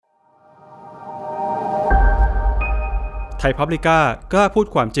ไทยพับลิก้ากล้าพูด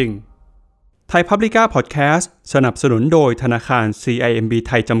ความจริงไทยพับลิก้าพอดแคสต์สนับสนุนโดยธนาคาร CIMB ไ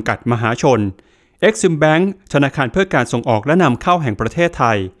ทยจำกัดมหาชน Exim Bank ธนาคารเพื่อการส่งออกและนำเข้าแห่งประเทศไท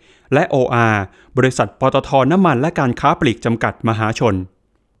ยและ OR บริษัทปตท.น้ำมันและการค้าปลีกจำกัดมหาชน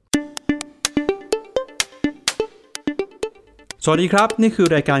สวัสดีครับนี่คือ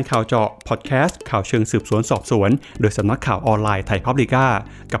รายการข่าวเจาะพอดแคสต์ข่าวเชิงสืบสวนสอบสวนโดยสำนักข่าวออนไลน์ไทยพับลิก้า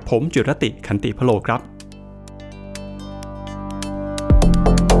กับผมจิรติขันติพโลครับ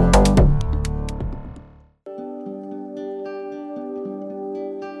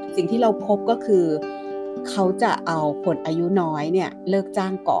สิ่งที่เราพบก็คือเขาจะเอาคนอายุน้อยเนี่ยเลิกจ้า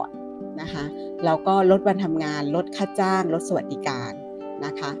งก่อนนะคะแล้วก็ลดวันทำงานลดค่าจ้างลดสวัสดิการน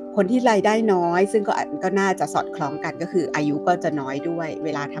ะคะคนที่รายได้น้อยซึ่งก็น่าจะสอดคล้องกันก็คืออายุก็จะน้อยด้วยเว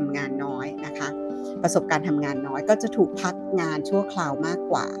ลาทำงานน้อยนะคะประสบการณ์ทำงานน้อยก็จะถูกพักงานชั่วคราวมาก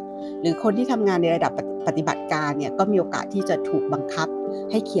กว่าหรือคนที่ทำงานในระดับปฏิบัติการเนี่ยก็มีโอกาสที่จะถูกบังคับ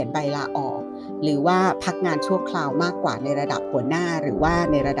ให้เขียนใบลาออกหรือว่าพักงานชั่วคราวมากกว่าในระดับหัวหน้าหรือว่า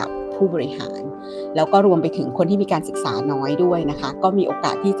ในระดับผู้บริหารแล้วก็รวมไปถึงคนที่มีการศึกษาน้อยด้วยนะคะก็มีโอก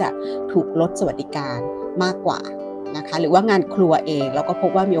าสที่จะถูกลดสวัสดิการมากกว่านะคะหรือว่างานครัวเองเราก็พ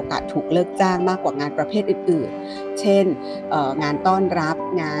บว่ามีโอกาสถูกเลิกจ้างมากกว่างานประเภทอื่นๆเช่นงานต้อนรับ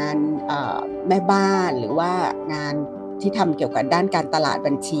งานแม่บ้านหรือว่างานที่ทำเกี่ยวกับด้านการตลาด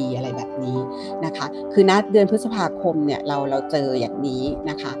บัญชีอะไรแบบนี้นะคะคือณเดือนพฤษภาคมเนี่ยเราเจออย่างนี้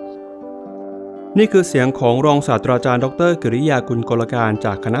นะคะนี่คือเสียงของรองศาสตราจารย์ดร.กฤษยากุลกลการจ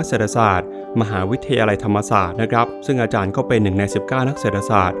ากคณะเศรษฐศาสตร์มหาวิทยาลัยธรรมศาสตร์นะครับซึ่งอาจารย์ก็เป็น1ใน19นักเศรษฐ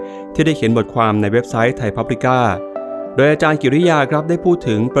ศาสตร์ที่ได้เขียนบทความในเว็บไซต์ไทยพับลิก้าโดยอาจารย์กฤษยาครับได้พูด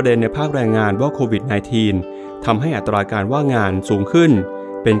ถึงประเด็นในภาคแรงงานว่าโควิด -19 ทำให้อัตราการว่างงานสูงขึ้น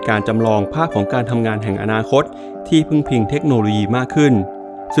เป็นการจำลองภาพของการทำงานแห่งอนาคตที่พึ่งพิงเทคโนโลยีมากขึ้น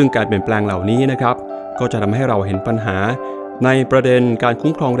ซึ่งการเปลี่ยนแปลงเหล่านี้นะครับก็จะทำให้เราเห็นปัญหาในประเด็นการคุ้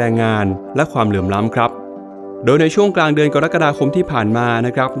มครองแรงงานและความเหลื่อมล้ำครับโดยในช่วงกลางเดือนกรกฎาคมที่ผ่านมาน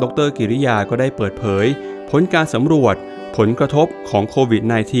ะครับดร.กฤษยาก็ได้เปิดเผยผลการสำรวจผลกระทบของโควิด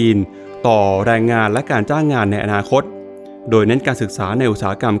 -19 ต่อแรงงานและการจ้างงานในอนาคตโดยเน้นการศึกษาในอุตสา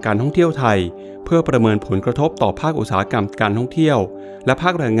หกรรมการท่องเที่ยวไทยเพื่อประเมินผลกระทบต่อภาคอุตสาหกรรมการท่องเที่ยวและภา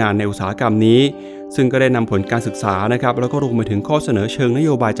คแรงงานในอุตสาหกรรมนี้ซึ่งก็ได้นำผลการศึกษานะครับแล้วก็รวมไปถึงข้อเสนอเชิงนโ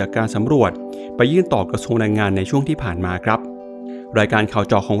ยบายจากการสำรวจไปยื่นต่อกระทรวงแรงงานในช่วงที่ผ่านมาครับรายการข่าว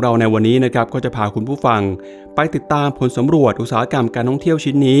เจาะของเราในวันนี้นะครับก็จะพาคุณผู้ฟังไปติดตามผลสำรวจอุตสาหกรรมการท่องเที่ยว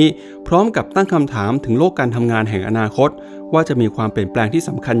ชิ้นนี้พร้อมกับตั้งคำถามถึงโลกการทำงานแห่งอนาคตว่าจะมีความเปลี่ยนแปลงที่ส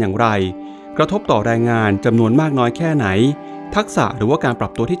ำคัญอย่างไรกระทบต่อแรงงานจำนวนมากน้อยแค่ไหนทักษะหรือว่าการปรั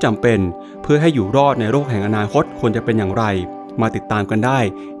บตัวที่จำเป็นเพื่อให้อยู่รอดในโลกแห่งอนาคตควรจะเป็นอย่างไรมาติดตามกันได้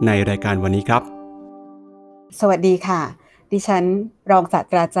ในรายการวันนี้ครับสวัสดีค่ะดิฉันรองศาส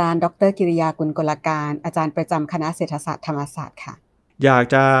ตราจารย์ดร.กฤษยากุลกลการอาจารย์ประจำคณะเศรษฐศาสตร์ธรรมศาสตร์ค่ะอยาก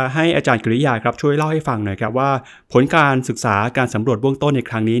จะให้อาจารย์กฤษยาครับช่วยเล่าให้ฟังหน่อยครับว่าผลการศึกษาการสำรวจเบื้องต้นใน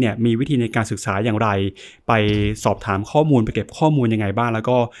ครั้งนี้เนี่ยมีวิธีในการศึกษาอย่างไรไปสอบถามข้อมูลไปเก็บข้อมูลยังไงบ้างแล้ว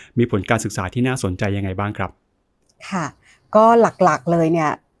ก็มีผลการศึกษาที่น่าสนใจยังไงบ้างครับค่ะก็หลักๆเลยเนี่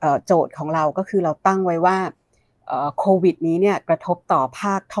ยโจทย์ของเราก็คือเราตั้งไว้ว่าโควิดนี้เนี่ยกระทบต่อภ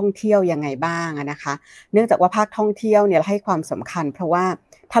าคท่องเที่ยวยังไงบ้างนะคะเนื่องจากว่าภาคท่องเที่ยวเนี่ยให้ความสำคัญเพราะว่า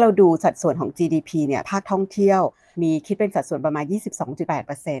ถ้าเราดูสัดส่วนของ GDP เนี่ยภาคท่องเที่ยวมีคิดเป็นสัดส่วนประมาณ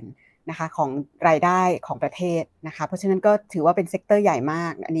 22.8% นะคะของรายได้ของประเทศนะคะเพราะฉะนั้นก็ถือว่าเป็นเซกเตอร์ใหญ่มา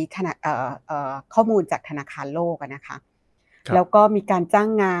กอันนี้ข้อมูลจากธนาคารโลกนะคะแล้วก็มีการจ้าง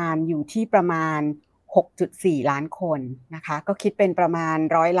งานอยู่ที่ประมาณ 6.4 ล้านคนนะคะก็คิดเป็นประมาณ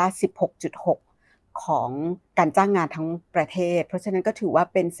ร้อยละ 16.6ของการจ้างงานทั้งประเทศเพราะฉะนั้นก็ถือว่า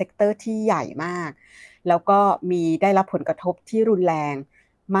เป็นเซกเตอร์ที่ใหญ่มากแล้วก็มีได้รับผลกระทบที่รุนแรง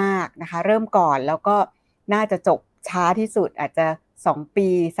มากนะคะเริ่มก่อนแล้วก็น่าจะจบช้าที่สุดอาจจะ2ปี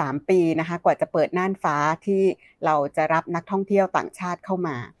3ปีนะคะกว่าจะเปิดน่านฟ้าที่เราจะรับนักท่องเที่ยวต่างชาติเข้าม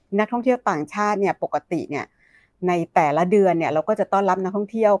านักท่องเที่ยวต่างชาติเนี่ยปกติเนี่ยในแต่ละเดือนเนี่ยเราก็จะต้อนรับนักท่อง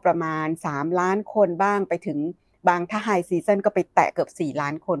เที่ยวประมาณ3ล้านคนบ้างไปถึงบางถ้าไฮซีซั่นก็ไปแตะเกือบ4ล้า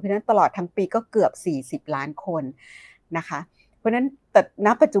นคนเพราะฉะนั้นตลอดทั้งปีก็เกือบ40ล้านคนนะคะเพราะฉะนั้นแต่ณ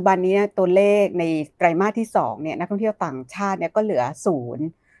ปัจจุบันนี้ตัวเลขในไตรมาสที่2เนี่ยนักท่องเที่ยวต่างชาติเนี่ยก็เหลือ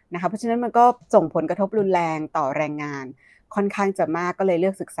0นะคะเพราะฉะนั้นมันก็ส่งผลกระทบรุนแรงต่อแรงงานค่อนข้างจะมากก็เลยเลื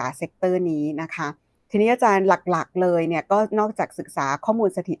อกศึกษาเซกเตอร์นี้นะคะทีนี้อาจารย์หลักๆเลยเนี่ยก็นอกจากศึกษาข้อมูล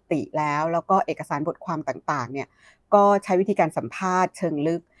สถิติแล้วก็เอกสารบทความต่างๆเนี่ยก็ใช้วิธีการสัมภาษณ์เชิง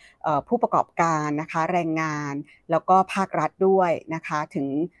ลึกผู้ประกอบการนะคะแรงงานแล้วก็ภาครัฐด้วยนะคะถึง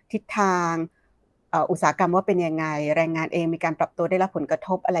ทิศทางอุตสาหกรรมว่าเป็นยังไงแรงงานเองมีการปรับตัวได้รับผลกระท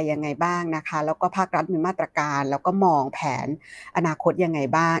บอะไรยังไงบ้างนะคะแล้วก็ภาครัฐมีมาตรการแล้วก็มองแผนอนาคตยังไง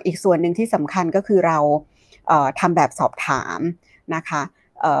บ้างอีกส่วนหนึ่งที่สำคัญก็คือเรา ทำแบบสอบถามนะคะ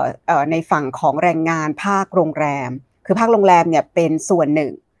ในฝั่งของแรงงานภาคโรงแรมคือภาคโรงแรมเนี่ยเป็นส่วนหนึ่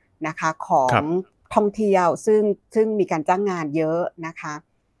งนะคะของครับท่องเที่ยวซึ่งมีการจ้างงานเยอะนะคะ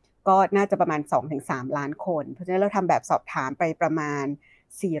ก็น่าจะประมาณ 2-3 ล้านคนเพราะฉะนั้นเราทำแบบสอบถามไปประมาณ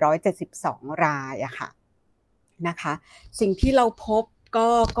472รายอะค่ะนะคะสิ่งที่เราพบก็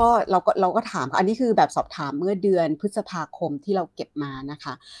เราก็ถามอันนี้คือแบบสอบถามเมื่อเดือนพฤษภาคมที่เราเก็บมานะค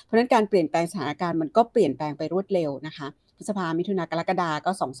ะเพราะฉะนั้นการเปลี่ยนแปลงสถานการณ์มันก็เปลี่ยนแปลงไปรวดเร็วนะคะพฤษภามิถุนากรกฎา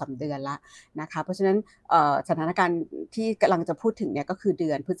ก็ 2-3 เดือนแล้วนะคะเพราะฉะนั้นสถานการณ์ที่กำลังจะพูดถึงเนี่ยก็คือเดื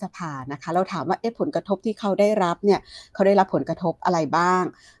อนพฤษภานะคะเราถามว่าผลกระทบที่เขาได้รับเนี่ยเขาได้รับผลกระทบอะไรบ้าง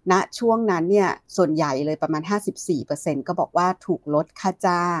ณช่วงนั้นเนี่ยส่วนใหญ่เลยประมาณ 54% ก็บอกว่าถูกลดค่า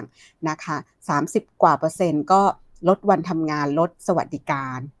จ้างนะคะ30กว่าเปอร์เซ็นต์ก็ลดวันทำงานลดสวัสดิกา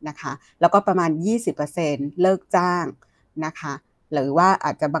รนะคะแล้วก็ประมาณ 20% เลิกจ้างนะคะหรือว่าอ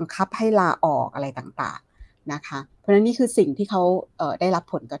าจจะบังคับให้ลาออกอะไรต่างๆนะคะเพราะฉะนั้นนี่คือสิ่งที่เขาได้รับ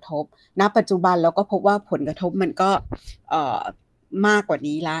ผลกระทบณปัจจุบันเราก็พบว่าผลกระทบมันก็มากกว่า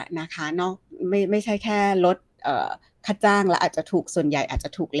นี้แล้วนะคะนอกไม่ใช่แค่ลดค่าจ้างและอาจจะถูกส่วนใหญ่อาจจะ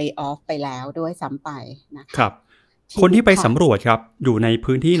ถูก lay off ไปแล้วด้วยซ้ำไปนะคะครับคนที่ไปค่ะ สำรวจครับอยู่ใน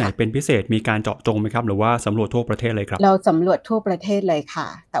พื้นที่ไหนค่ะเป็นพิเศษมีการเจาะจงไหมครับหรือว่าสำรวจทั่วประเทศเลยครับเราสำรวจทั่วประเทศเลยค่ะ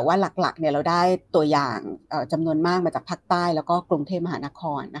แต่ว่าหลักๆเนี่ยเราได้ตัวอย่างจำนวนมากมาจากภาคใต้แล้วก็กรุงเทพมหานค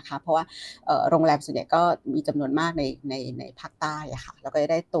รนะคะเพราะว่าโรงแรมส่วนใหญ่ก็มีจำนวนมากในภาคใต้อะค่ะเราก็จะ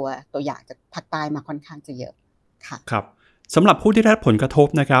ได้ตัวอย่างจากภาคใต้มาค่อนข้างจะเยอะค่ะครับสำหรับผู้ที่ได้รับผลกระทบ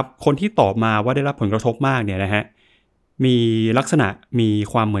นะครับคนที่ตอบมาว่าได้รับผลกระทบมากเนี่ยนะฮะมีลักษณะมี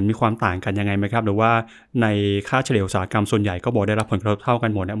ความเหมือนมีความต่างกันยังไงไหมครับหรือว่าในค่าเฉลี่ยอุตสาหกรรมส่วนใหญ่ก็บอกได้รับผลกระทบเท่ากั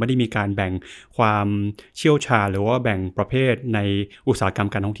นหมดนะไม่ได้มีการแบ่งความเชี่ยวชาญหรือว่าแบ่งประเภทในอุตสาหกรรม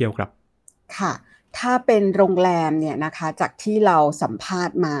การท่องเที่ยวครับค่ะถ้าเป็นโรงแรมเนี่ยนะคะจากที่เราสัมภาษ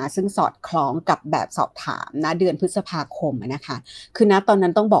ณ์มาซึ่งสอดคล้องกับแบบสอบถามณเดือนพฤษภาคมนะคะคือณตอนนั้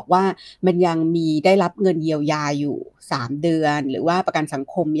นต้องบอกว่ามันยังมีได้รับเงินเยียวยาอยู่3เดือนหรือว่าประกันสัง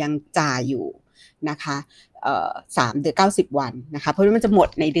คมยังจ่ายอยู่นะคะ3เดือน90วันนะคะเพราะว่ามันจะหมด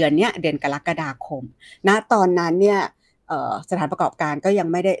ในเดือนเนี้ยเดือนกรกฎาคมณตอนนั้นเนี่ยสถานประกอบการก็ยัง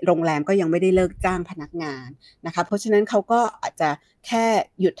ไม่ได้โรงแรมก็ยังไม่ได้เลิกจ้างพนักงานนะคะเพราะฉะนั้นเขาก็อาจจะแค่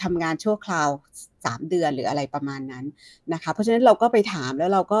หยุดทำงานชั่วคราว3เดือนหรืออะไรประมาณนั้นนะคะเพราะฉะนั้นเราก็ไปถามแล้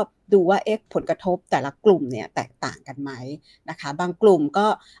วเราก็ดูว่าผลกระทบแต่ละกลุ่มเนี่ยแตกต่างกันไหมนะคะบางกลุ่มก็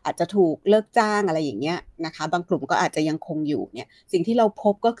อาจจะถูกเลิกจ้างอะไรอย่างเงี้ยนะคะบางกลุ่มก็อาจจะยังคงอยู่เนี่ยสิ่งที่เราพ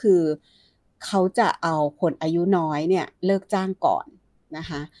บก็คือเขาจะเอาคนอายุน้อยเนี่ยเลิกจ้างก่อนนะ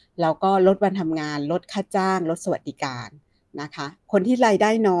คะแล้วก็ลดวันทำงานลดค่าจ้างลดสวัสดิการนะคะคนที่รายได้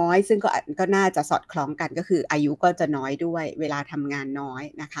น้อยซึ่งก็น่าจะสอดคล้องกันก็คืออายุก็จะน้อยด้วยเวลาทำงานน้อย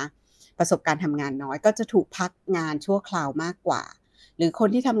นะคะประสบการณ์ทำงานน้อยก็จะถูกพักงานชั่วคราวมากกว่าหรือคน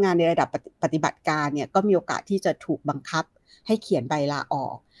ที่ทำงานในระดับปฏิบัติการเนี่ยก็มีโอกาสที่จะถูกบังคับให้เขียนใบลาออ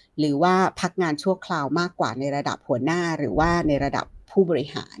กหรือว่าพักงานชั่วคราวมากกว่าในระดับหัวหน้าหรือว่าในระดับผู้บริ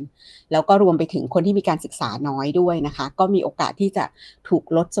หารแล้วก็รวมไปถึงคนที่มีการศึกษาน้อยด้วยนะคะก็มีโอกาสที่จะถูก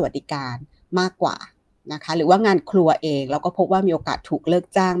ลดสวัสดิการมากกว่านะคะหรือว่างานครัวเองเราก็พบว่ามีโอกาสถูกเลิก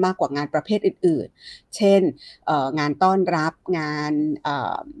จ้างมากกว่างานประเภทอื่นๆเช่นงานต้อนรับงาน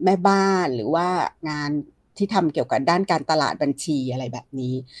แม่บ้านหรือว่างานที่ทำเกี่ยวกับด้านการตลาดบัญชีอะไรแบบ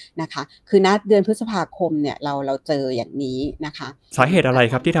นี้นะคะคือณเดือนพฤษภาคมเนี่ยเราเจออย่างนี้นะคะสาเหตุอะไร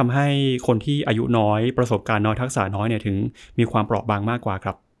ครับที่ทำให้คนที่อายุน้อยประสบการณ์น้อยทักษะน้อยเนี่ยถึงมีความเปราะบางมากกว่าค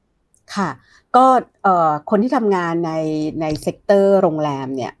รับค่ะก็คนที่ทำงานในเซกเตอร์โรงแรม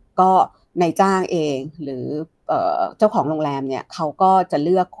เนี่ยก็นายจ้างเองหรือเจ้าของโรงแรมเนี่ยเขาก็จะเ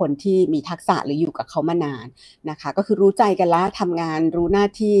ลือกคนที่มีทักษะหรืออยู่กับเขามานานนะคะก็คือรู้ใจกันแล้วทำงานรู้หน้า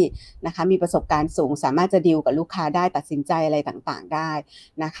ที่นะคะมีประสบการณ์สูงสามารถจะดีลกับลูกค้าได้ตัดสินใจอะไรต่างๆได้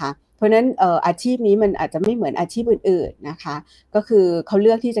นะคะเพราะฉะนั้นอาชีพนี้มันอาจจะไม่เหมือนอาชีพอื่นๆนะคะก็คือเขาเ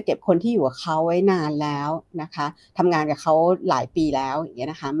ลือกที่จะเก็บคนที่อยู่กับเขาไว้นานแล้วนะคะทำงานกับเขาหลายปีแล้วอย่างเงี้ย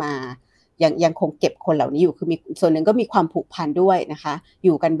นะคะมายังคงเก็บคนเหล่านี้อยู่คือมีส่วนหนึ่งก็มีความผูกพันด้วยนะคะอ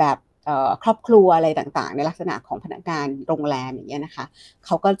ยู่กันแบบครอบครัวอะไรต่างๆในลักษณะของพนักงานโรงแรมอย่างเงี้ยนะคะเข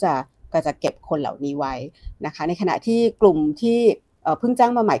าก็จะเก็บคนเหล่านี้ไว้นะคะในขณะที่กลุ่มที่เพิ่งจ้า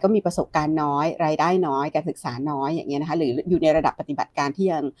งมาใหม่ก็มีประสบการณ์น้อยรายได้น้อยการศึกษาน้อยอย่างเงี้ยนะคะหรืออยู่ในระดับปฏิบัติการที่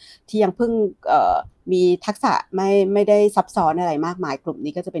ยังเพิ่งมีทักษะไม่ได้ซับซ้อนอะไรมากมายกลุ่ม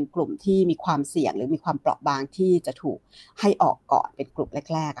นี้ก็จะเป็นกลุ่มที่มีความเสี่ยงหรือมีความเปราะบางที่จะถูกให้ออกก่อนเป็นกลุ่ม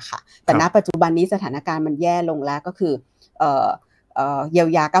แรกๆอะค่ะแต่ณปัจจุบันนี้สถานการณ์มันแย่ลงแล้วก็คือเยียว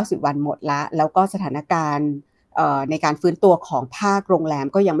ยา90วันหมดแล้วก็สถานการณ์ในการฟื้นตัวของภาคโรงแรม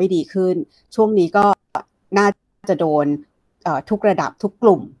ก็ยังไม่ดีขึ้นช่วงนี้ก็น่าจะโดนทุกระดับทุกก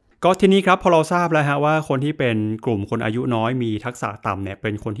ลุ่ม ก็ทีนี้ครับพอเราทราบแล้วฮะว่าคนที่เป็นกลุ่มคนอายุน้อยมีทักษะต่ำเนี่ยเป็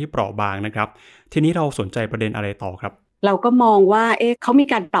นคนที่เปราะบางนะครับทีนี้เราสนใจประเด็นอะไรต่อครับเราก็มองว่าเขามี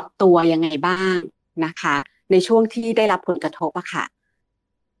การปรับตัวยังไงบ้างนะคะในช่วงที่ได้รับผลกระทบอะค่ะ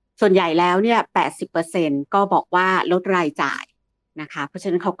ส่วนใหญ่แล้วเนี่ย80%ก็บอกว่าลดรายจ่ายนะคะเพราะฉะ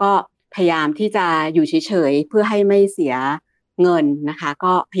นั้นเขาก็พยายามที่จะอยู่เฉยๆเพื่อให้ไม่เสียเงินนะคะ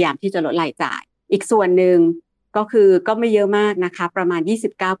ก็พยายามที่จะลดรายจ่ายอีกส่วนหนึ่งก็คือก็ไม่เยอะมากนะคะประมาณ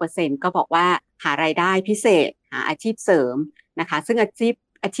29%ก็บอกว่าหารายได้พิเศษหาอาชีพเสริมนะคะซึ่งอา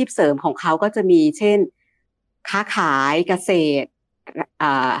ชีพเสริมของเขาก็จะมีเช่นค้าขายเกษตร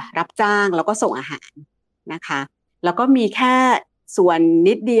รับจ้างแล้วก็ส่งอาหารนะคะแล้วก็มีแค่ส่วน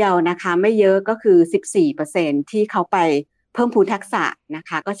นิดเดียวนะคะไม่เยอะก็คือ14%ที่เขาไปเพิ่มพูนทักษะนะค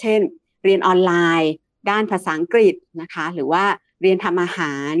ะก็เช่นเรียนออนไลน์ด้านภาษาอังกฤษนะคะหรือว่าเรียนทำอาห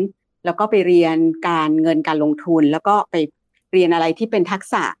ารแล้วก็ไปเรียนการลงทุนแล้วก็ไปเรียนอะไรที่เป็นทัก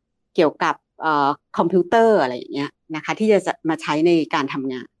ษะเกี่ยวกับคอมพิวเตอร์อะไรอย่างเงี้ยนะคะที่จะมาใช้ในการท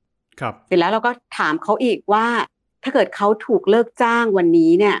ำงานครับเสร็จแล้วเราก็ถามเขาอีกว่าถ้าเกิดเขาถูกเลิกจ้างวัน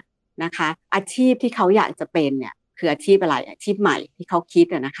นี้เนี่ยนะคะอาชีพที่เขาอยากจะเป็นเนี่ยคืออาชีพอะไรอาชีพใหม่ที่เขาคิด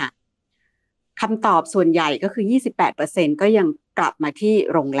นะคะคำตอบส่วนใหญ่ก็คือ28%ก็ยังกลับมาที่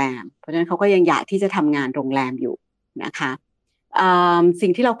โรงแรมเพราะฉะนั้นเขาก็ยังอยากที่จะทำงานโรงแรมอยู่นะคะสิ่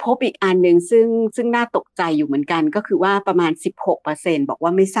งที่เราพบอีกอันหนึ่งซึ่งน่าตกใจอยู่เหมือนกันก็คือว่าประมาณ16%บอกว่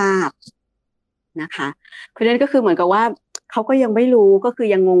าไม่ทราบนะคะเพราะฉะนั้นก็คือเหมือนกับว่าเขาก็ยังไม่รู้ก็คือ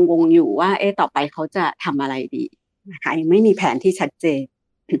ยังงงๆอยู่ว่าต่อไปเขาจะทำอะไรดีนะคะยังไม่มีแผนที่ชัดเจน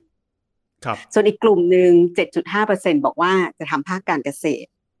ครับส่วนอีกกลุ่มหนึ่ง7.5%บอกว่าจะทำภาคการเกษตร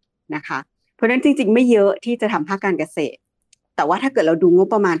นะคะเพราะฉะนั้นจริงๆไม่เยอะที่จะทำภาคการเกษตรแต่ว่าถ้าเกิดเราดูงบ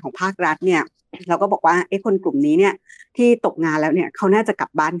ประมาณของภาครัฐเนี่ยเราก็บอกว่าคนกลุ่มนี้เนี่ยที่ตกงานแล้วเนี่ยเขาน่าจะกลับ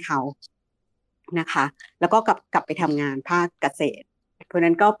บ้านเขานะคะแล้วก็กลับไปทำงานภาคเกษตรเพราะ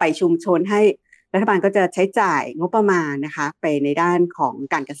นั้นก็ไปชุมชนให้รัฐบาลก็จะใช้จ่ายงบประมาณนะคะไปในด้านของ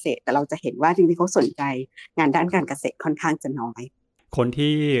การเกษตรแต่เราจะเห็นว่าจริงๆเขาสนใจงานด้านการเกษตรค่อนข้างจะน้อยคน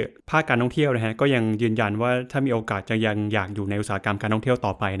ที่ภาคการท่องเที่ยวนะฮะก็ยังยืนยันว่าถ้ามีโอกาสจะยังอยากอยู่ในอุตสาหกรรมการท่องเที่ยวต่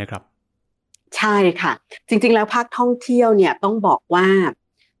อไปนะครับใช่ค่ะจริงๆแล้วภาคท่องเที่ยวเนี่ยต้องบอกว่า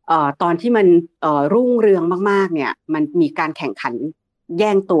ตอนที่มันรุ่งเรืองมากๆเนี่ยมันมีการแข่งขันแ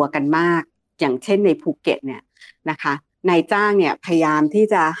ย่งตัวกันมากอย่างเช่นในภูเก็ตเนี่ยนะคะนายจ้างเนี่ยพยายามที่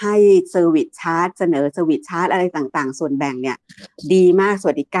จะให้เซอร์วิสชาร์จเสนอเซอร์วิสชาร์จอะไรต่างๆส่วนแบ่งเนี่ยดีมากส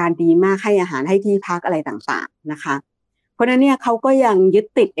วัสดิการดีมากให้อาหารให้ที่พักอะไรต่างๆนะคะเพราะฉะนั้นเนี่ยเขาก็ยังยึด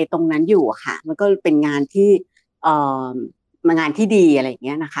ติดไอ้ตรงนั้นอยู่ค่ะมันก็เป็นงานที่เอ่องานที่ดีอะไรอย่างเ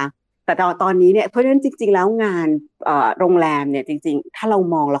งี้ยนะคะ แต่ตอนนี้เนี่ยเพราะฉะนั้นจริงๆแล้วงานโรงแรมเนี่ยจริงๆถ้าเรา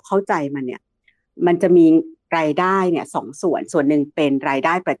มองเราเข้าใจมันเนี่ยมันจะมีรายได้เนี่ย2 ส่วนหนึ่งเป็นรายไ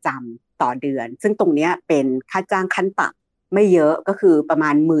ด้ประจำต่อเดือนซึ่งตรงเนี้ยเป็นค่าจ้างขั้นต่ำไม่เยอะก็คือประมา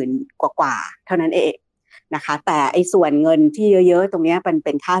ณ10,000กว่าๆเท่านั้นเองนะคะแต่ไอ้ส่วนเงินที่เยอะๆตรงเนี้ยมันเ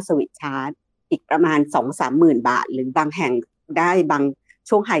ป็นค่าสวิตชาร์จอีกประมาณ2-3หมื่นบาทหรือบางแห่งได้บาง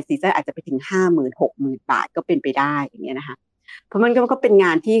ช่วงไฮซีซั่นอาจจะไปถึง50,000 60,000บาทก็เป็นไปได้อย่างเงี้ยนะคะ เพราะมันก็เป็นง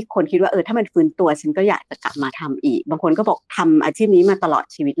านที่คนคิดว่าถ้ามันฟื้นตัวฉันก็อยากจะกลับมาทำอีกบางคนก็บอกทำอาชีพนี้มาตลอด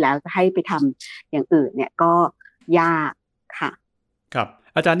ชีวิตแล้วจะให้ไปทำอย่างอื่นเนี่ยก็ยากค่ะครับ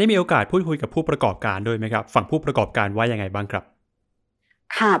อาจารย์ได้มีโอกาสพูดคุยกับผู้ประกอบการด้วยไหมครับฝั่งผู้ประกอบการว่ายังไงบ้างครับ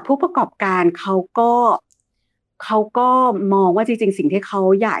ค่ะผู้ประกอบการเขาก็มองว่าจริงๆสิ่งที่เขา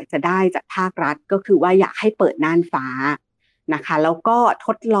อยากจะได้จากภาครัฐก็คือว่าอยากให้เปิดน่านฟ้านะคะแล้วก็ท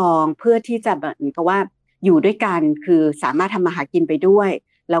ดลองเพื่อที่จะแบบนี้ก็ว่าอยู่ด้วยกันคือสามารถทำมาหากินไปด้วย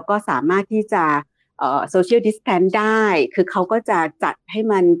แล้วก็สามารถที่จะsocial distance ได้คือเขาก็จะจัดให้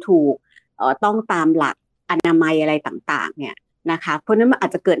มันถูกต้องตามหลักอนามัยอะไรต่างๆเนี่ยนะคะเพราะนั้นมันอา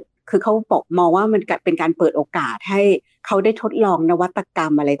จจะเกิดคือเขาบอกมองว่ามันเป็นการเปิดโอกาสให้เขาได้ทดลองนวัตกรร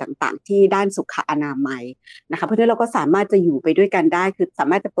มอะไรต่างๆที่ด้านสุขอนามัยนะคะเพราะฉะนั้นเราก็สามารถจะอยู่ไปด้วยกันได้คือสา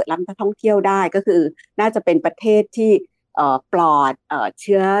มารถจะเปิดรับนักท่องเที่ยวได้ก็คือน่าจะเป็นประเทศที่ปลอดเ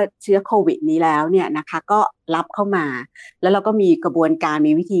ชื้อโควิดนี้แล้วเนี่ยนะคะก็รับเข้ามาแล้วเราก็มีกระบวนการ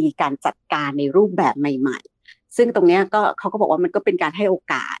มีวิธีการจัดการในรูปแบบใหม่ๆซึ่งตรงนี้ก็เขาก็บอกว่ามันก็เป็นการให้โอ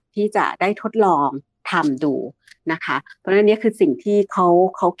กาสที่จะได้ทดลองทำดูนะคะเพราะฉะนั้นนี่คือสิ่งที่เ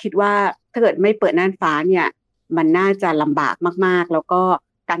ขาคิดว่าถ้าเกิดไม่เปิดน่านฟ้าเนี่ยมันน่าจะลำบากมากๆแล้วก็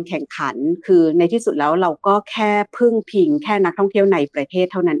การแข่งขันคือในที่สุดแล้วเราก็แค่พึ่งพิงแค่นักท่องเที่ยวในประเทศ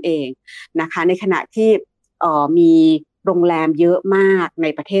เท่านั้นเองนะคะในขณะที่มีโรงแรมเยอะมากใน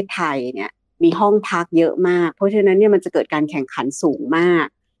ประเทศไทยเนี่ยมีห้องพักเยอะมากเพราะฉะนั้นเนี่ยมันจะเกิดการแข่งขันสูงมาก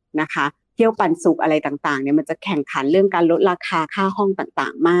นะคะเที่ยวปันสุขอะไรต่างๆเนี่ยมันจะแข่งขันเรื่องการลดราคาค่าห้องต่า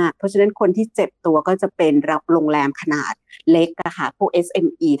งๆมากเพราะฉะนั้นคนที่เจ็บตัวก็จะเป็นโรงแรมขนาดเล็กอะค่ะพวก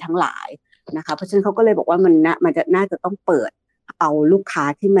SME ทั้งหลายนะคะเพราะฉะนั้นเขาก็เลยบอกว่ามันน่าจะต้องเปิด เอาลูกค้า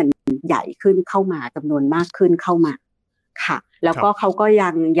ที่มันใหญ่ขึ้นเข้ามาจำนวนมากขึ้นเข้ามาค่ะแล้วก็เขาก็ยั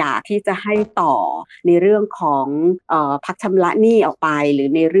งอยากที่จะให้ต่อในเรื่องของพักชำระหนี้ออกไปหรือ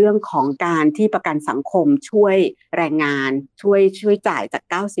ในเรื่องของการที่ประกันสังคมช่วยแรงงานช่วยจ่ายจาก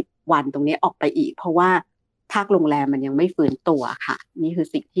90วันตรงนี้ออกไปอีกเพราะว่าภาคโรงแรมมันยังไม่ฟื้นตัวค่ะนี่คือ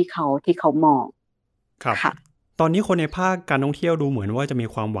สิ่งที่เขามองครับค่ะตอนนี้คนในภาคการท่องเที่ยวดูเหมือนว่าจะมี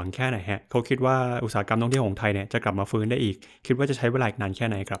ความหวังแค่ไหนฮะเขาคิดว่าอุตสาหกรรมท่องเที่ยวของไทยเนี่ยจะกลับมาฟื้นได้อีกคิดว่าจะใช้เวลาอีกนานแค่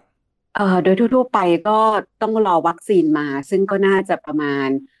ไหนครับโดยทั่วๆไปก็ต้องรอวัคซีนมาซึ่งก็น่าจะประมาณ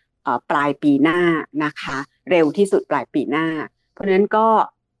ปลายปีหน้านะคะเร็วที่สุดปลายปีหน้าเพราะฉะนั้นก็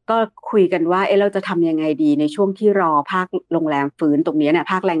คุยกันว่าเราจะทำยังไงดีในช่วงที่รอภาคโรงแรมฟื้นตรงนี้เนี่ย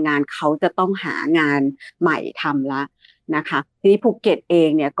ภาคแรงงานเขาจะต้องหางานใหม่ทำละนะคะทีนี้ภูเก็ตเอง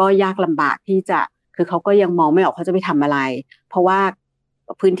เนี่ยก็ยากลำบากที่จะคือเขาก็ยังมองไม่ออกเขาจะไปทำอะไรเพราะว่า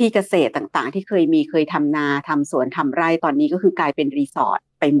พื้นที่เกษตรต่างๆที่เคยทำนาทำสวนทำไร่ตอนนี้ก็คือกลายเป็นรีสอร์ท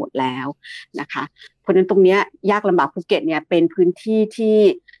ไปหมดแล้วนะคะเพราะฉะนั้นตรงนี้ยากลำบากภูเก็ตเนี่ยเป็นพื้นที่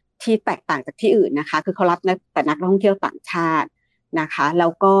ที่แตกต่างจากที่อื่นนะคะคือเขารับแต่นักท่องเที่ยวต่างชาตินะคะแล้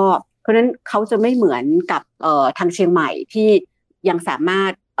วก็เพราะฉะนั้นเขาจะไม่เหมือนกับทางเชียงใหม่ที่ยังสามาร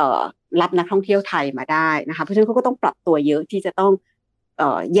ถรับนักท่องเที่ยวไทยมาได้นะคะเพราะฉะนั้นเขาก็ต้องปรับตัวเยอะที่จะต้อง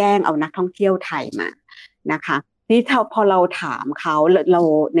แย่งเอานักท่องเที่ยวไทยมานะคะนี่พอเราถามเขาเรา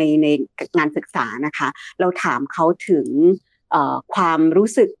ในงานศึกษานะคะเราถามเขาถึงความรู้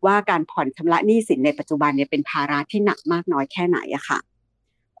สึกว่าการผ่อนชำระหนี้สินในปัจจุบันเนี่ยเป็นภาระที่หนักมากน้อยแค่ไหนอะค่ะ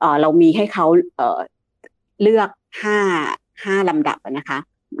เรามีให้เขาเลือกห้าลำดับนะคะ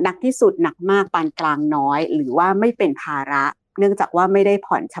หนักที่สุดหนักมากปานกลางน้อยหรือว่าไม่เป็นภาระเนื่องจากว่าไม่ได้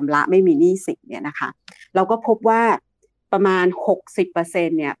ผ่อนชำระไม่มีหนี้สินเนี่ยนะคะเราก็พบว่าประมาณ 60%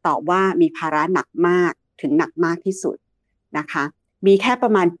 เนี่ยตอบว่ามีภาระหนักมากถึงหนักมากที่สุดนะคะมีแค่ปร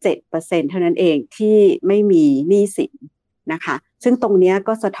ะมาณ 7% เท่านั้นเองที่ไม่มีหนี้สินนะคะซึ่งตรงนี้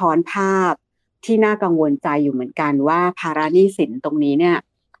ก็สะท้อนภาพที่น่ากังวลใจอยู่เหมือนกันว่าภาระหนี้สินตรงนี้เนี่ย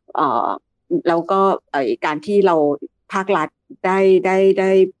แล้วก็การที่เราภาครัฐไ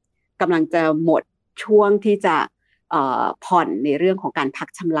ด้กำลังจะหมดช่วงที่จะผ่อนในเรื่องของการพัก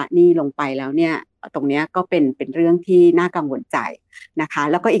ชำระหนี้ลงไปแล้วเนี่ยตรงนี้ก็เป็นเรื่องที่น่ากังวลใจนะคะ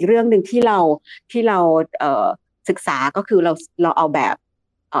แล้วก็อีกเรื่องหนึ่งที่เราศึกษาก็คือเราเอาแบบ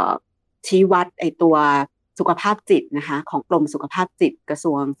ชี้วัดตัวสุขภาพจิตนะคะของกรมสุขภาพจิตกระทร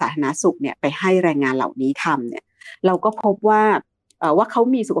วงสาธารณสุขเนี่ยไปให้แรงงานเหล่านี้ทำเนี่ยเราก็พบว่าเขา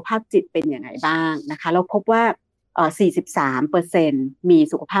มีสุขภาพจิตเป็นอย่างไรบ้างนะคะเราพบว่า43%มี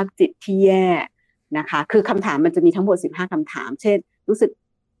สุขภาพจิตที่แย่นะคะคือคำถามมันจะมีทั้งหมด15คำถามเช่นรู้สึก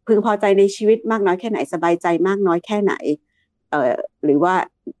พึงพอใจในชีวิตมากน้อยแค่ไหนสบายใจมากน้อยแค่ไหนหรือว่า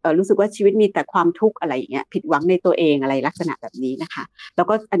รู้สึกว่าชีวิตมีแต่ความทุกข์อะไรอย่างเงี้ยผิดหวังในตัวเองอะไรลักษณะแบบนี้นะคะแล้ว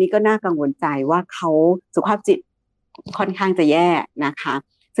ก็อันนี้ก็น่ากังวลใจว่าเขาสุขภาพจิตค่อนข้างจะแย่นะคะ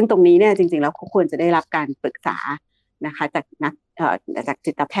ซึ่งตรงนี้เนี่ยจริงๆแล้วเขาควรจะได้รับการปรึกษานะคะจาก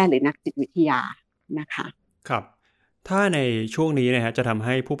จิตแพทย์หรือนักจิตวิทยานะคะครับถ้าในช่วงนี้นะฮะจะทำใ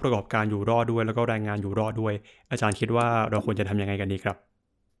ห้ผู้ประกอบการอยู่รอดด้วยแล้วก็แรงงานอยู่รอดด้วยอาจารย์คิดว่าเราควรจะทำยังไงกันดีครับ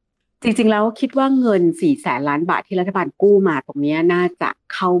จริงๆแล้วคิดว่าเงิน400,000 ล้านบาทที่รัฐบาลกู้มาตรงนี้น่าจะ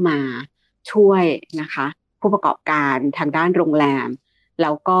เข้ามาช่วยนะคะผู้ประกอบการทางด้านโรงแรมแ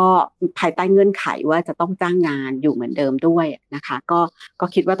ล้วก็ภายใต้เงื่อนไขว่าจะต้องจ้างงานอยู่เหมือนเดิมด้วยนะคะก็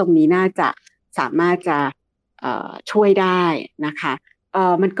คิดว่าตรงนี้น่าจะสามารถจะช่วยได้นะคะ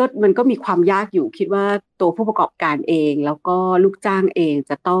มันก็มีความยากอยู่คิดว่าตัวผู้ประกอบการเองแล้วก็ลูกจ้างเอง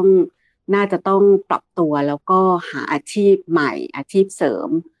น่าจะต้องปรับตัวแล้วก็หาอาชีพใหม่อาชีพเสริม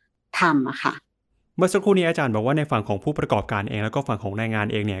ทำอะค่ะเมื่อสักครู่นี้อาจารย์บอกว่าในฝั่งของผู้ประกอบการเองแล้วก็ฝั่งของแรงงาน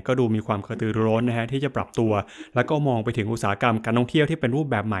เองเนี่ยก็ดูมีความกระตือรือร้นนะฮะที่จะปรับตัวแล้วก็มองไปถึงอุตสาหกรรมการท่องเที่ยวที่เป็นรูป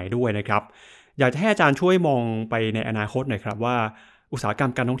แบบใหม่ด้วยนะครับอยากจะให้อาจารย์ช่วยมองไปในอนาคตหน่อยครับว่าอุตสาหกรร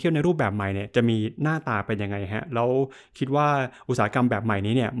มการท่องเที่ยวในรูปแบบใหม่เนี่ยจะมีหน้าตาเป็นยังไงฮะแล้วคิดว่าอุตสาหกรรมแบบใหม่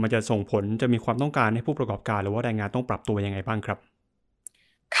นี้เนี่ยมันจะส่งผลจะมีความต้องการให้ผู้ประกอบการหรือว่าแรงงานต้องปรับตัวยังไงบ้างครับ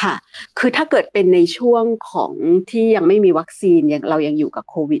ค่ะคือถ้าเกิดเป็นในช่วงของที่ยังไม่มีวัคซีนเรายังอยู่กับ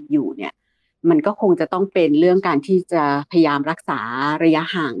โควิดอยู่เนี่ยมันก็คงจะต้องเป็นเรื่องการที่จะพยายามรักษาระยะ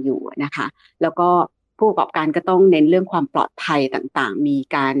ห่างอยู่นะคะแล้วก็ผู้ประกอบการก็ต้องเน้นเรื่องความปลอดภัยต่างๆมี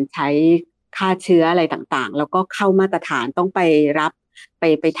การใช้ฆ่าเชื้ออะไรต่างๆแล้วก็เข้ามาตรฐานต้องไปรับ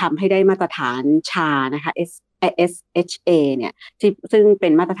ไปทำให้ได้มาตรฐานชานะคะ SHA เนี่ยซึ่งเป็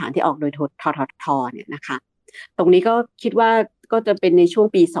นมาตรฐานที่ออกโดยทททเนี่ยนะคะตรงนี้ก็คิดว่าก็จะเป็นในช่วง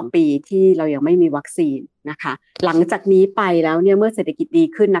ปี2ปีที่เรายังไม่มีวัคซีนนะคะหลังจากนี้ไปแล้วเนี่ยเมื่อเศรษฐกิจดี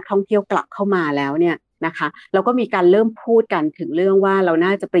ขึ้นนักท่องเที่ยวกลับเข้ามาแล้วเนี่ยนะคะเราก็มีการเริ่มพูดกันถึงเรื่องว่าเราน่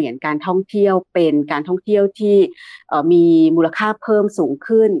าจะเปลี่ยนการท่องเที่ยวเป็นการท่องเที่ยวที่มีมูลค่าเพิ่มสูง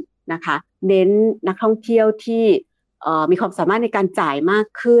ขึ้นนะคะเน้นนักท่องเที่ยวที่ มีความสามารถในการจ่ายมาก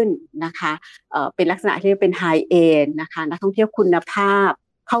ขึ้นนะคะเป็นลักษณะที่เป็นไฮเอนด์นะคะนักท่องเที่ยวคุณภาพ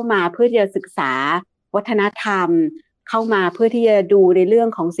เข้ามาเพื่อที่จะศึกษาวัฒนธรรมเข้ามาเพื่อที่จะดูในเรื่อง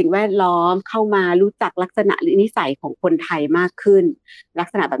ของสิ่งแวดล้อมเข้ามารู้จักลักษณะหรือนิสัยของคนไทยมากขึ้นลัก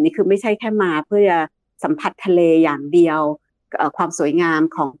ษณะแบบนี้คือไม่ใช่แค่มาเพื่อจะสัมผัสทะเลอย่างเดียวความสวยงาม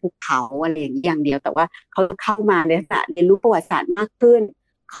ของภูเขาอะไรอย่างเดียวแต่ว่าเขาเข้ามาในลักษณะเรียนรู้ประวัติศาสตร์มากขึ้น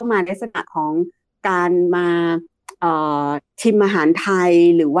เข้ามาในลักษณะของการมาชิมอาหารไทย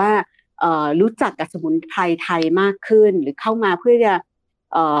หรือว่ารู้จักกับสมุนไพรไทยมากขึ้นหรือเข้ามาเพื่อจะ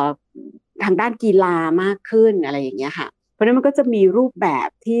ทางด้านกีฬามากขึ้นอะไรอย่างเงี้ยค่ะเพราะฉะนั้นมันก็จะมีรูปแบบ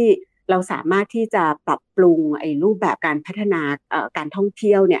ที่เราสามารถที่จะปรับปรุงไอ้รูปแบบการพัฒนาการท่องเ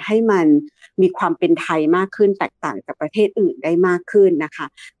ที่ยวเนี่ยให้มันมีความเป็นไทยมากขึ้นแตกต่างจากประเทศอื่นได้มากขึ้นนะคะ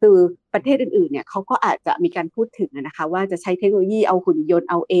คือประเทศอื่นๆเนี่ยเขาก็อาจจะมีการพูดถึงนะคะว่าจะใช้เทคโนโลยีเอาหุ่นยนต์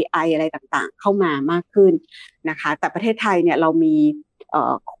เอา AI อะไรต่างๆเข้ามามากขึ้นนะคะแต่ประเทศไทยเนี่ยเรามี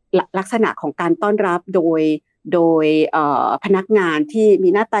ลักษณะของการต้อนรับโดยพนักงานที่มี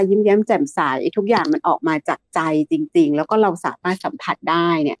หน้าตายิ้มแย้มแจ่มใสทุกอย่างมันออกมาจากใจจริงๆแล้วก็เราสามารถสัมผัสได้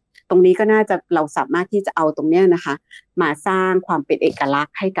เนี่ยตรงนี้ก็น่าจะเราสามารถที่จะเอาตรงนี้นะคะมาสร้างความเป็นเอกลักษ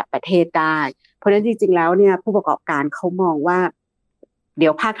ณ์ให้กับประเทศได้เพราะฉะนั้นจริงๆแล้วเนี่ยผู้ประกอบการเขามองว่าเดี๋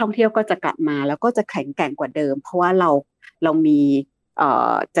ยวภาคท่องเที่ยวก็จะกลับมาแล้วก็จะแข็งแกร่งกว่าเดิมเพราะว่าเรามี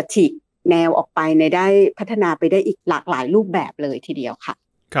จะฉีกแนวออกไปในได้พัฒนาไปได้อีกหลากหลายรูปแบบเลยทีเดียวค่ะ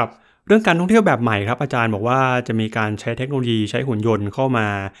ครับเรื่องการท่องเที่ยวแบบใหม่ครับอาจารย์บอกว่าจะมีการใช้เทคโนโลยีใช้หุ่นยนต์เข้ามา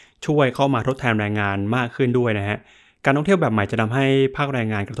ช่วยเข้ามาทดแทนแรงงานมากขึ้นด้วยนะฮะการท่องเที่ยวแบบใหม่จะทำให้ภาคแรง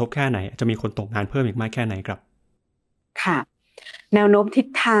งานกระทบแค่ไหนจะมีคนตกงานเพิ่มอีกมากแค่ไหนครับค่ะแนวโน้มทิศ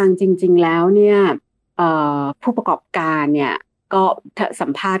ทางจริงๆแล้วเนี่ยผู้ประกอบการเนี่ยก็สั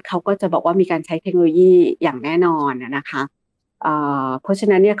มภาษณ์เขาก็จะบอกว่ามีการใช้เทคโนโลยีอย่างแน่นอนนะคะเพราะฉะ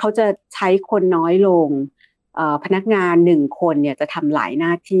นั้นเนี่ยเขาจะใช้คนน้อยลงพนักงาน1 คนเนี่ยจะทำหลายหน้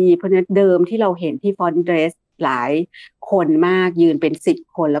าที่เพราะฉะนั้นเดิมที่เราเห็นที่ฟอนต์เดรสหลายคนมากยืนเป็น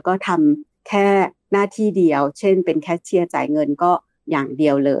10 คนแล้วก็ทำแค่หน้าที่เดียวเช่นเป็นแคชเชียร์จ่ายเงินก็อย่างเดี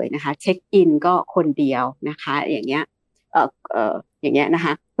ยวเลยนะคะเช็คอินก็คนเดียวนะคะอย่างเงี้ยอย่างเงี้ยนะค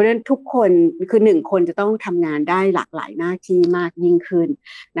ะเพราะฉะนั้นทุกคนคือ1 คนจะต้องทำงานได้หลากหลายหน้าที่มากยิ่งขึ้น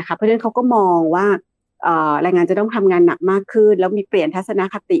นะคะเพราะฉะนั้นเขาก็มองว่าแรงงานจะต้องทำงานหนักมากขึ้นแล้วมีเปลี่ยนทัศน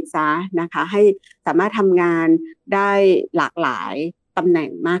คติซะนะคะให้สามารถทำงานได้หลากหลายตำแหน่ง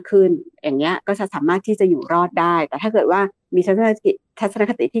มากขึ้นอย่างเงี้ยก็จะสามารถที่จะอยู่รอดได้แต่ถ้าเกิดว่ามีทัศน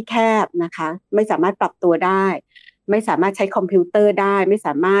คติที่แคบนะคะไม่สามารถปรับตัวได้ไม่สามารถใช้คอมพิวเตอร์ได้ไม่ส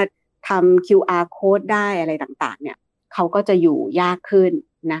ามารถทำ QR code ได้อะไรต่างๆเนี่ยเขาก็จะอยู่ยากขึ้น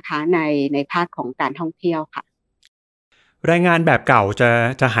นะคะในภาคของการท่องเที่ยวค่ะแรงงานแบบเก่า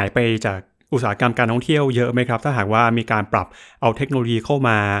จะหายไปจากอุตสาหกรรมการท่องเที่ยวเยอะไหมครับถ้าหากว่ามีการปรับเอาเทคโนโลยีเข้าม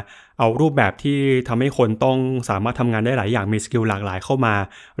าเอารูปแบบที่ทำให้คนต้องสามารถทำงานได้หลายอย่างมีสกิลหลากหลายเข้ามา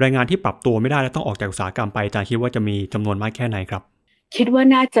แรงงานที่ปรับตัวไม่ได้และต้องออกจากอุตสาหกรรมไปอาจารย์คิดว่าจะมีจำนวนมากแค่ไหนครับคิดว่า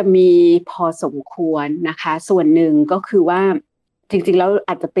น่าจะมีพอสมควรนะคะส่วนหนึ่งก็คือว่าจริงๆแล้ว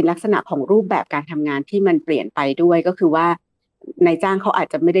อาจจะเป็นลักษณะของรูปแบบการทำงานที่มันเปลี่ยนไปด้วยก็คือว่านายจ้างเขาอาจ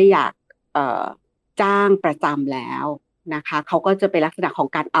จะไม่ได้อยากจ้างประจำแล้วนะคะเขาก็จะเป็นลักษณะของ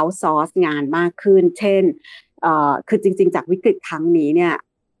การเอาท์ซอร์สงานมากขึ้นเช่นคือจริงๆจากวิกฤตครั้งนี้เนี่ย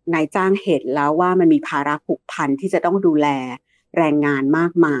นายจ้างเห็นแล้วว่ามันมีภาระผูกพันที่จะต้องดูแลแรงงานมา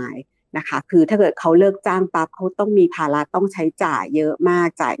กมายนะคะคือถ้าเกิดเขาเลิกจ้างปั๊บเขาต้องมีภาระต้องใช้จ่ายเยอะมาก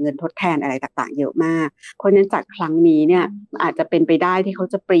จ่ายเงินทดแทนอะไรต่างๆเยอะมากเพราะฉะนั้นจากครั้งนี้เนี่ยอาจจะเป็นไปได้ที่เขา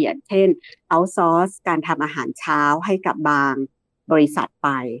จะเปลี่ยนเช่นเอาท์ซอร์สการทำอาหารเช้าให้กับบางบริษัทไป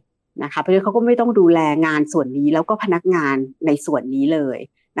นะคะเพราะฉะนั้นเขาก็ไม่ต้องดูแลงานส่วนนี้แล้วก็พนักงานในส่วนนี้เลย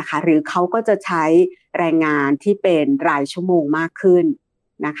นะคะหรือเขาก็จะใช้แรงงานที่เป็นรายชั่วโมงมากขึ้น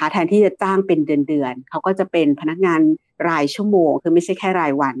นะคะแทนที่จะจ้างเป็นเดือนๆเขาก็จะเป็นพนักงานรายชั่วโมงคือไม่ใช่แค่รา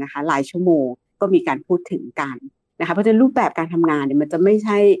ยวันนะคะรายชั่วโมงก็มีการพูดถึงกันนะคะเพราะฉะนั้นรูปแบบการทำงานเนี่ยมันจะไม่ใ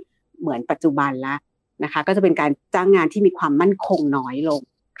ช่เหมือนปัจจุบันละนะคะก็จะเป็นการจ้างงานที่มีความมั่นคงน้อยลง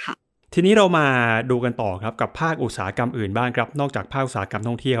ค่ะทีนี้เรามาดูกันต่อครับกับภาคอุตสาหกรรมอื่นบ้างครับนอกจากภาคอุตสาหกรรม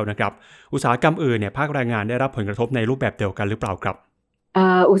ท่องเที่ยวนะครับอุตสาหกรรมอื่นเนี่ยภาคแรงงานได้รับผลกระทบในรูปแบบเดียวกันหรือเปล่าครับ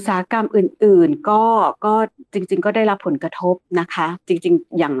อุตสาหกรรมอื่นๆก็จริงๆก็ได้รับผลกระทบนะคะจริง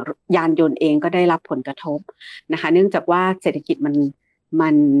ๆอย่างยานยนต์เองก็ได้รับผลกระทบนะคะเนื่องจากว่าเศรษฐกิจมั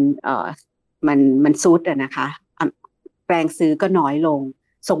นเอ่อมันซุดอะนะคะแรงซื้อก็น้อยลง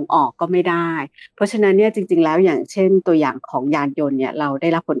ส่งออกก็ไม่ได้เพราะฉะนั้นเนี่ยจริงๆแล้วอย่างเช่นตัวอย่างของยานยนต์เนี่ยเราได้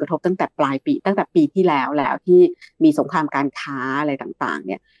รับผลกระทบตั้งแต่ปลายปีตั้งแต่ปีที่แล้วที่มีสงครามการค้าอะไรต่างๆ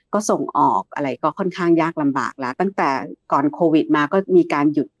เนี่ยก็ส่งออกอะไรก็ค่อนข้างยากลำบากแล้วตั้งแต่ก่อนโควิดมาก็มีการ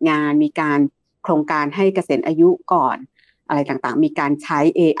หยุดงานมีการโครงการให้เกษียณอายุก่อน อะไรต่างๆมีการใช้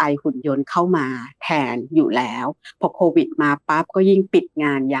AI หุ่นยนต์เข้ามาแทนอยู่แล้วพอโควิดมาปั๊บก็ยิ่งปิดง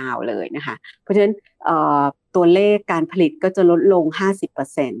านยาวเลยนะคะเพราะฉะนั้นตัวเลขการผลิตก็จะลดลง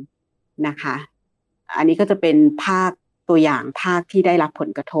 50% นะคะอันนี้ก็จะเป็นภาคตัวอย่างภาคที่ได้รับผล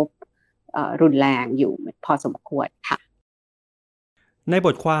กระทบรุนแรงอยู่พอสมควรค่ะในบ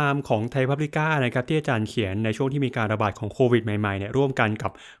ทความของไทยพับลิก้านะครับที่อาจารย์เขียนในช่วงที่มีการระบาดของโควิดใหม่ๆเนี่ยร่วมกันกั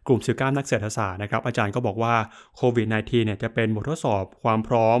บกลุ่ม19นักเศรษฐศาสตร์นะครับอาจารย์ก็บอกว่าโควิด -19 เนี่ยจะเป็นบททดสอบความพ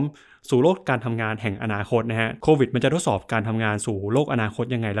ร้อมสู่โลกการทำงานแห่งอนาคตนะฮะโควิดมันจะทดสอบการทำงานสู่โลกอนาคต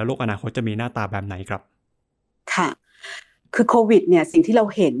ยังไงแล้วโลกอนาคตจะมีหน้าตาแบบไหนครับค่ะคือโควิดเนี่ยสิ่งที่เรา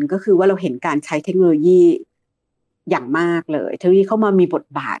เห็นก็คือว่าเราเห็นการใช้เทคโนโลยีอย่างมากเลยเทคโนโลยีเข้ามามีบท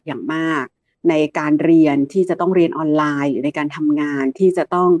บาทอย่างมากในการเรียนที่จะต้องเรียนออนไลน์หรือในการทำงานที่จะ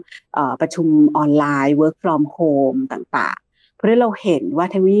ต้องประชุมออนไลน์ work from home ต่างๆเพราะฉะนั้นเราเห็นว่า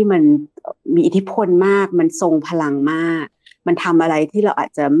เทคโนโลยีมันมีอิทธิพลมากมันทรงพลังมากมันทำอะไรที่เราอาจ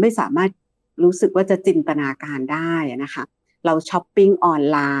จะไม่สามารถรู้สึกว่าจะจินตนาการได้นะคะเราช้อปปิ้งออน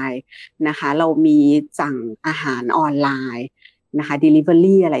ไลน์นะคะเรามีสั่งอาหารออนไลน์นะคะ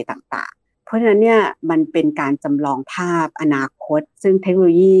delivery อะไรต่างๆเพราะฉะนั้นเนี่ยมันเป็นการจำลองภาพอนาคตซึ่งเทคโนโ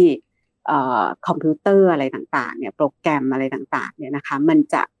ลยีคอมพิวเตอร์อะไรต่างๆเนี่ยโปรแกรมอะไรต่างๆเนี่ยนะคะมัน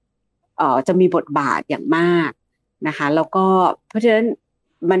จะมีบทบาทอย่างมากนะคะแล้วก็เพราะฉะนั้น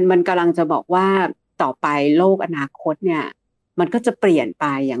มันกำลังจะบอกว่าต่อไปโลกอนาคตเนี่ยมันก็จะเปลี่ยนไป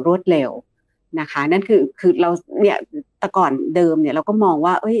อย่างรวดเร็วนะคะนั่นคือเราเนี่ยแต่ก่อนเดิมเนี่ยเราก็มอง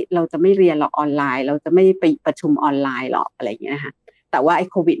ว่าเอ้ยเราจะไม่เรียนหรอกออนไลน์เราจะไม่ไปประชุมออนไลน์หรอกอะไรอย่างเงี้ยนะคะแต่ว่าไอ้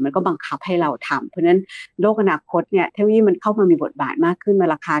โควิดมันก็บังคับให้เราทำเพราะฉะนั้นโลกอนาคตเนี่ยเทคโนโลยีมันเข้ามามีบทบาทมากขึ้นมา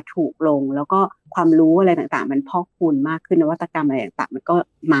ราคาถูกลงแล้วก็ความรู้อะไรต่างๆมันพอกพูนมากขึ้นนวัตกรรมอะไรต่างๆมันก็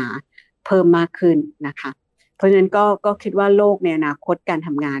มาเพิ่มมากขึ้นนะคะเพราะฉะนั้นก็คิดว่าโลกในอนาคตการท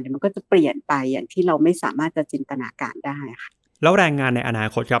ำงานเนี่ยมันก็จะเปลี่ยนไปอย่างที่เราไม่สามารถจะจินตนาการได้ค่ะแล้วแรงงานในอนา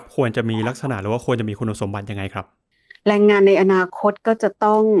คตครับควรจะมีลักษณะหรือว่าควรจะมีคุณสมบัติยังไงครับแรงงานในอนาคตก็จะ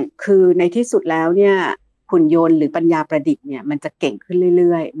ต้องคือในที่สุดแล้วเนี่ยหุ่นยนต์หรือปัญญาประดิษฐ์เนี่ยมันจะเก่งขึ้นเ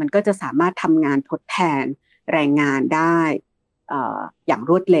รื่อยๆมันก็จะสามารถทำงานทดแทนแรงงานได้อย่าง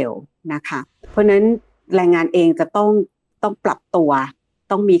รวดเร็วนะคะเพราะฉะนั้นแรงงานเองจะต้องปรับตัว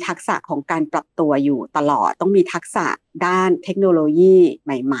ต้องมีทักษะของการปรับตัวอยู่ตลอดต้องมีทักษะด้านเทคโนโลยีใ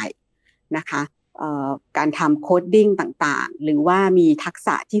หม่ๆนะคะการทำโคดดิ้งต่างๆหรือว่ามีทักษ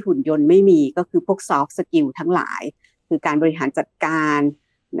ะที่หุ่นยนต์ไม่มีก็คือพวก soft skill ทั้งหลายคือการบริหารจัดการ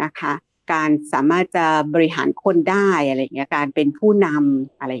นะคะการสามารถจะบริหารคนได้อะไรอย่างเงี้ยการเป็นผู้น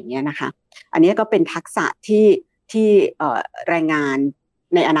ำอะไรอย่างเงี้ยนะคะอันนี้ก็เป็นทักษะที่แรงงาน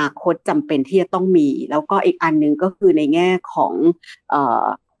ในอนาคตจำเป็นที่จะต้องมีแล้วก็อีกอันนึงก็คือในแง่ของ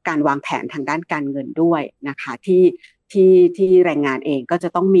การวางแผนทางด้านการเงินด้วยนะคะที่แรงงานเองก็จะ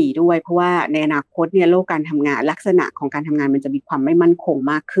ต้องมีด้วยเพราะว่าในอนาคตเนี่ยโลกการทำงานลักษณะของการทำงานมันจะมีความไม่มั่นคง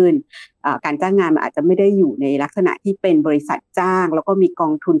มากขึ้นการจ้างงานมันอาจจะไม่ได้อยู่ในลักษณะที่เป็นบริษัทจ้างแล้วก็มีกอ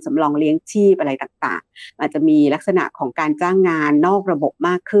งทุนสำรองเลี้ยงชีพอะไรต่างๆอาจจะมีลักษณะของการจ้างงานนอกระบบม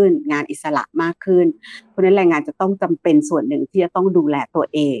ากขึ้นงานอิสระมากขึ้นเพราะฉะนั้นแรงงานจะต้องจำเป็นส่วนหนึ่งที่จะต้องดูแลตัว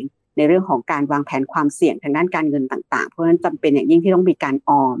เองในเรื่องของการวางแผนความเสี่ยงทางด้านการเงินต่างๆเพราะฉะนั้นจำเป็นอย่างยิ่งที่ต้องมีการ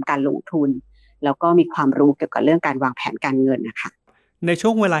ออมการลงทุนแล้วก็มีความรู้เกี่ยวกับเรื่องการวางแผนการเงินนะคะในช่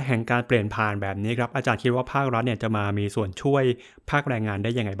วงเวลาแห่งการเปลี่ยนผ่านแบบนี้ครับอาจารย์คิดว่าภาครัฐเนี่ยจะมามีส่วนช่วยภาคแรงงานได้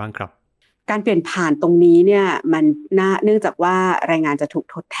ยังไงบ้างครับการเปลี่ยนผ่านตรงนี้เนี่ยมันเนื่องจากว่าแรงงานจะถูก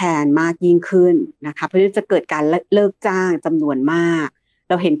ทดแทนมากยิ่งขึ้นนะคะเพราะฉะนั้นจะเกิดการเลิกจ้างจำนวนมาก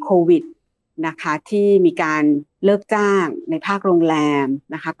เราเห็นโควิดนะคะที่มีการเลิกจ้างในภาคโรงแรม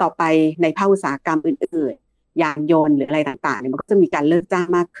นะคะต่อไปในภาคอุตสาหกรรมอื่นๆยานยนต์หรืออะไรต่างๆเนี่ยมันก็จะมีการเลิกจ้าง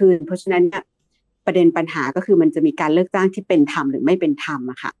มากขึ้นเพราะฉะนั้นเนี่ยประเด็นปัญหาก็คือมันจะมีการเลิกจ้างที่เป็นธรรมหรือไม่เป็นธรรม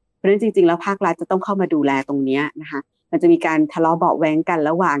อะค่ะเพราะฉะนั้นจริงๆแล้วภาครัฐจะต้องเข้ามาดูแลตรงนี้นะคะมันจะมีการทะเลาะเบาะแว้งกัน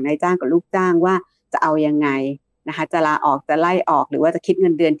ระหว่างนายจ้างกับลูกจ้างว่าจะเอายังไงนะคะจะลาออกจะไล่ออกหรือว่าจะคิดเงิ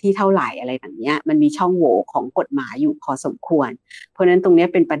นเดือนที่เท่าไหร่อะไรอย่างเงี้ยมันมีช่องโหว่ของกฎหมายอยู่พอสมควรเพราะฉะนั้นตรงนี้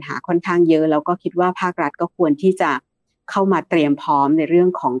เป็นปัญหาค่อนข้างเยอะแล้วก็คิดว่าภาครัฐก็ควรที่จะเข้ามาเตรียมพร้อมในเรื่อง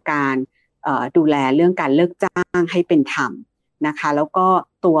ของการดูแลเรื่องการเลิกจ้างให้เป็นธรรมนะคะแล้วก็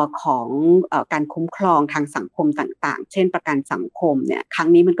ตัวของการคุ้มครองทางสังคมต่างๆเช่นประกันสังคมเนี่ยครั้ง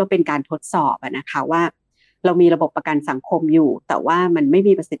นี้มันก็เป็นการทดสอบนะคะว่าเรามีระบบประกันสังคมอยู่แต่ว่ามันไม่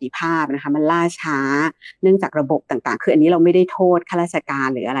มีประสิทธิภาพนะคะมันล่าช้าเนื่องจากระบบต่างๆคืออันนี้เราไม่ได้โทษข้าราชการ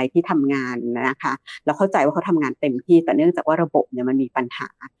หรืออะไรที่ทำงานนะคะเราเข้าใจว่าเขาทำงานเต็มที่แต่เนื่องจากว่าระบบเนี่ยมันมีปัญหา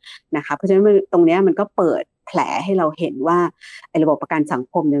นะคะเพราะฉะนั้นตรงนี้มันก็เปิดแผลให้เราเห็นว่าไอ้ระบบประกันสัง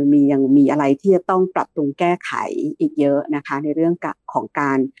คมเนี่ยยังมีอะไรที่จะต้องปรับปรุงแก้ไขอีกเยอะนะคะในเรื่องของก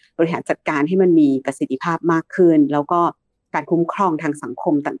ารบริหารจัดการให้มันมีประสิทธิภาพมากขึ้นแล้วก็การคุ้มครองทางสังค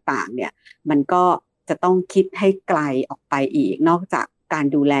มต่างๆเนี่ยมันก็ จะต้องคิดให้ไกลออกไปอีกนอกจากการ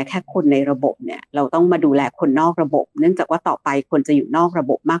ดูแลแค่คนในระบบเนี่ยเราต้องมาดูแลคนนอกระบบเนื่องจากว่าต่อไปคนจะอยู่นอกระ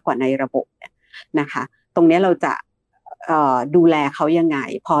บบมากกว่าในระบบเนี่ยนะคะตรงนี้เราจะดูแลเขายังไง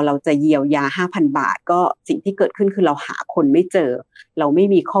พอเราจะเยียวยา 5,000 บาทก็สิ่งที่เกิดขึ้นคือเราหาคนไม่เจอเราไม่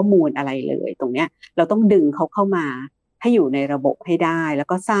มีข้อมูลอะไรเลยตรงเนี้ยเราต้องดึงเขาเข้ามาให้อยู่ในระบบให้ได้แล้ว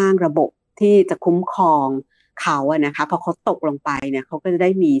ก็สร้างระบบที่จะคุ้มครองเขาอะนะคะพอเขาตกลงไปเนี่ยเขาก็จะได้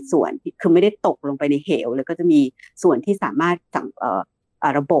มีส่วนคือไม่ได้ตกลงไปในเหวเลยก็จะมีส่วนที่สามารถ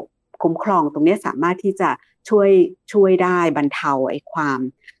ระบบคุ้มครองตรงนี้สามารถที่จะช่วยได้บรรเทาไอ้ความ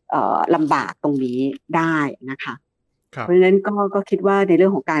ลำบากตรงนี้ได้นะคะเพราะฉะนั้นก็คิดว่าในเรื่อ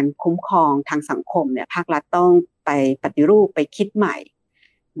งของการคุ้มครองทางสังคมเนี่ยภาครัฐต้องไปปฏิรูปไปคิดใหม่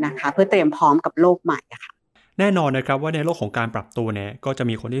นะคะเพื่อเตรียมพร้อมกับโลกใหม่อะค่ะแน่นอนนะครับว่าในโลกของการปรับตัวเนี่ยก็จะ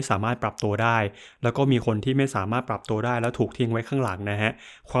มีคนที่สามารถปรับตัวได้แล้วก็มีคนที่ไม่สามารถปรับตัวได้แล้วถูกทิ้งไว้ข้างหลังนะฮะ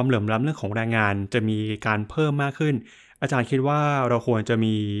ความเหลื่อมล้ำเรื่องของแรงงานจะมีการเพิ่มมากขึ้นอาจารย์คิดว่าเราควรจะ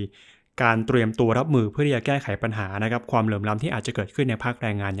มีการเตรียมตัวรับมือเพื่อที่จะแก้ไขปัญหานะครับความเหลื่อมล้ำที่อาจจะเกิดขึ้นในภาคแร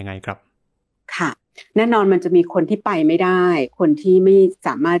งงานยังไงครับค่ะแน่นอนมันจะมีคนที่ไปไม่ได้คนที่ไม่ส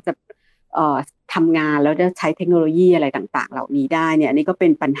ามารถจะทำงานแล้วจะใช้เทคโนโลยีอะไรต่างๆเหล่านี้ได้เนี่ยอันนี้ก็เป็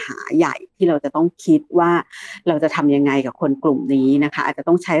นปัญหาใหญ่ที่เราจะต้องคิดว่าเราจะทำยังไงกับคนกลุ่มนี้นะคะอาจจะ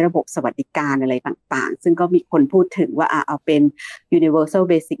ต้องใช้ระบบสวัสดิการอะไรต่างๆซึ่งก็มีคนพูดถึงว่าเอาเป็น universal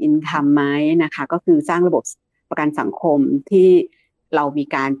basic income ไหมนะคะก็คือสร้างระบบประกันสังคมที่เรามี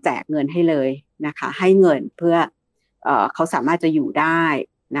การแจกเงินให้เลยนะคะให้เงินเพื่อเขาสามารถจะอยู่ได้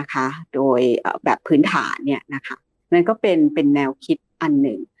นะคะโดยแบบพื้นฐานเนี่ยนะคะนั่นก็เป็นแนวคิดอันห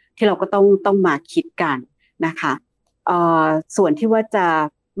นึ่งที่เราก็ต้องมาคิดกันนะคะส่วนที่ว่าจะ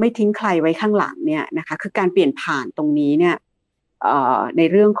ไม่ทิ้งใครไว้ข้างหลังเนี่ยนะคะคือการเปลี่ยนผ่านตรงนี้เนี่ยใน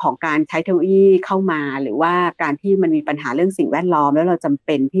เรื่องของการใช้เทคโนโลยีเข้ามาหรือว่าการที่มันมีปัญหาเรื่องสิ่งแวดล้อมแล้วเราจำเ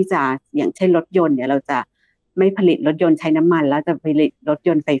ป็นที่จะอย่างเช่นรถยนต์เนี่ยเราจะไม่ผลิตรถยนต์ใช้น้ำมันแล้วจะผลิตรถย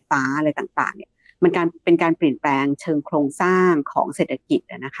นต์ไฟฟ้าอะไรต่างๆเนี่ยมันเป็นการเปลี่ยนแปลงเชิงโครงสร้างของเศรษฐกิจ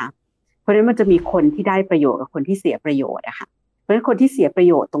นะคะเพราะฉะนั้นมันจะมีคนที่ได้ประโยชน์กับคนที่เสียประโยชน์นะคะเพราะฉะนั้นคนที่เสียประ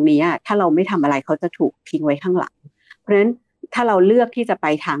โยชน์ตรงนี้ถ้าเราไม่ทำอะไรเขาจะถูกทิ้งไว้ข้างหลังเพราะฉะนั้นถ้าเราเลือกที่จะไป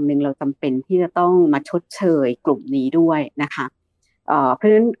ทางหนึ่งเราจำเป็นที่จะต้องมาชดเชยกลุ่มนี้ด้วยนะคะเพราะ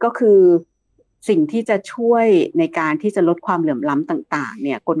ฉะนั้นก็คือสิ่งที่จะช่วยในการที่จะลดความเหลื่อมล้ำต่างๆเ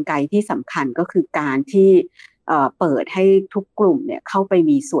นี่ยกลไกที่สำคัญก็คือการที่เปิดให้ทุกกลุ่มเนี่ยเข้าไป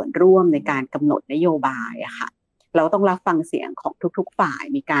มีส่วนร่วมในการกำหนดนโยบายอะค่ะเราต้องรับฟังเสียงของทุกๆฝ่าย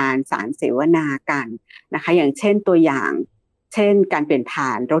มีการสารเสวนากันนะคะอย่างเช่นตัวอย่างเช่นการเปลี่ยนผ่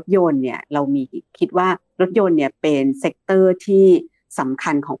านรถยนต์เนี่ยเรามีคิดว่ารถยนต์เนี่ยเป็นเซกเตอร์ที่สำ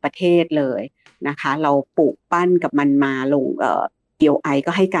คัญของประเทศเลยนะคะเราปลูกปั้นกับมันมาลงBOI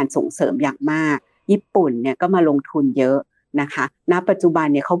ก็ให้การส่งเสริมอย่างมากญี่ปุ่นเนี่ยก็มาลงทุนเยอะนะคะณปัจจุบัน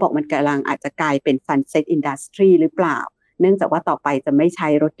เนี่ยเขาบอกมันกำลังอาจจะกลายเป็น sunset industry หรือเปล่าเนื่องจากว่าต่อไปจะไม่ใช้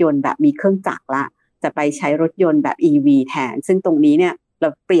รถยนต์แบบมีเครื่องจักรละจะไปใช้รถยนต์แบบ EV แทนซึ่งตรงนี้เนี่ยเรา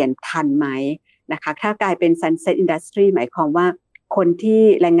เปลี่ยนทันไหมนะคะถ้ากลายเป็น sunset industry หมายความว่าคนที่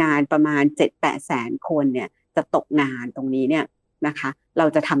แรงงานประมาณ 7-8 แสนคนเนี่ยจะตกงานตรงนี้เนี่ยนะคะเรา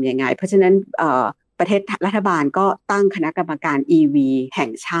จะทำยังไงเพราะฉะนั้นประเทศรัฐบาลก็ตั้งคณะกรรมการ EV แห่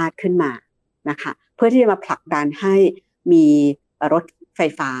งชาติขึ้นมานะคะเพื่อที่จะมาผลักดันให้มีรถไฟ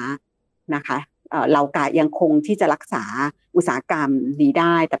ฟ้านะคะเรากะยังคงที่จะรักษาอุตสาหกรรมนี้ไ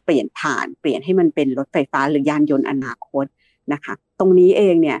ด้แต่เปลี่ยนให้มันเป็นรถไฟฟ้าหรือยานยนต์อนาคตนะคะตรงนี้เอ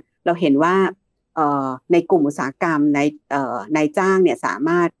งเนี่ยเราเห็นว่าในกลุ่มอุตสาหกรรมในจ้างเนี่ยสาม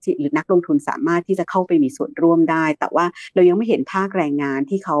ารถหรือนักลงทุนสามารถที่จะเข้าไปมีส่วนร่วมได้แต่ว่าเรายังไม่เห็นภาคแรงงาน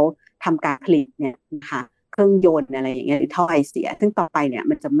ที่เขาทำการผลิตเนี่ยนะคะเครื่องยนต์อะไรอย่างเงี้ยหรือท่อไอเสียซึ่งต่อไปเนี่ย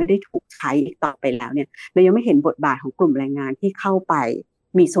มันจะไม่ได้ถูกใช้อีกต่อไปแล้วเนี่ยเรายังไม่เห็นบทบาทของกลุ่มแรงงานที่เข้าไป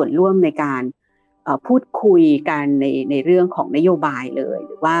มีส่วนร่วมในการพูดคุยกันในเรื่องของนโยบายเลยห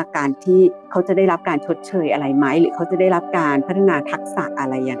รือว่าการที่เขาจะได้รับการชดเชยอะไรไหมหรือเขาจะได้รับการพัฒนาทักษะอะ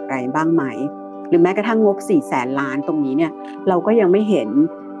ไรอย่างไรบ้างไหมหรือแม้กระทั่งงบ 400,000 ล้านตรงนี้เนี่ยเราก็ยังไม่เห็น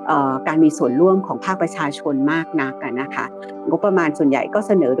การมีส่วนร่วมของภาคประชาชนมากนักนะคะงบประมาณส่วนใหญ่ก็เ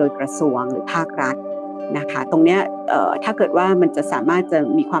สนอโดยกระทรวงหรือภาครัฐนะคะตรงเนี้ยถ้าเกิดว่ามันจะสามารถจะ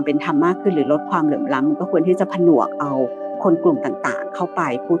มีความเป็นธรรมมากขึ้นหรือลดความเหลื่อมล้ำมันก็ควรที่จะผนวกเอาคนกลุ่มต่างๆเข้าไป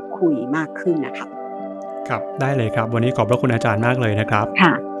พูดคุยมากขึ้นนะคะครับได้เลยครับวันนี้ขอบพระคุณอาจารย์มากเลยนะครับ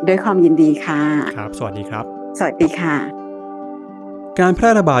ค่ะด้วยความยินดีค่ะครับสวัสดีครับสวัสดีค่ะการแพร่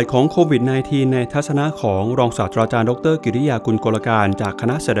ระบาดของโควิด -19 ในทัศนะของรองศาสตราจารย์ดร.กิริยากุลกลการจากค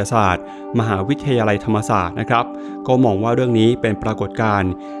ณะเศรษฐศาสตร์มหาวิทยาลัยธรรมศาสตร์นะครับก็มองว่าเรื่องนี้เป็นปรากฏการ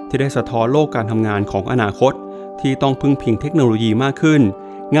ณ์ที่ได้สะท้อนโลกการทำงานของอนาคตที่ต้องพึ่งพิงเทคโนโลยีมากขึ้น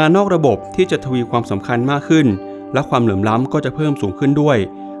งานนอกระบบที่จะทวีความสำคัญมากขึ้นและความเหลื่อมล้ำก็จะเพิ่มสูงขึ้นด้วย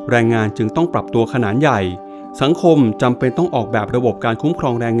แรงงานจึงต้องปรับตัวขนาดใหญ่สังคมจำเป็นต้องออกแบบระบบการคุ้มครอ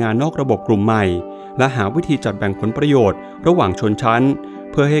งแรงงานนอกระบบกลุ่มใหม่และหาวิธีจัดแบ่งผลประโยชน์ระหว่างชนชั้น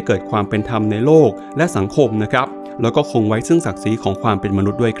เพื่อให้เกิดความเป็นธรรมในโลกและสังคมนะครับแล้วก็คงไว้ซึ่งศักดิ์ศรีของความเป็นมนุ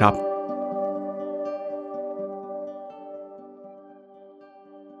ษย์ด้วยครับ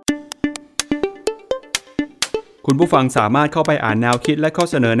คุณผู้ฟังสามารถเข้าไปอ่านแนวคิดและข้อ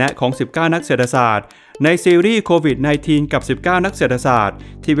เสนอแนะของ19นักเศรษฐศาสตร์ในซีรีส์โควิด -19 กับ19นักเศรษฐศาสตร์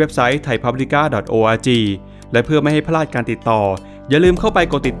ที่เว็บไซต์ thaipublica.org และเพื่อไม่ให้พลาดการติดต่ออย่าลืมเข้าไป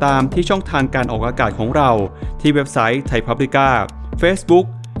กดติดตามที่ช่องทางการออกอากาศของเราที่เว็บไซต์ Thai Publica Facebook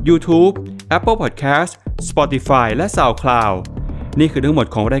YouTube Apple Podcast Spotify และ SoundCloud นี่คือทั้งหมด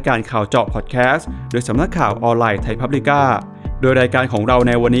ของรายการข่าวเจาะพอดแคสต์โดยสำนักข่าวออนไลน์ Thai Publica โดยรายการของเราใ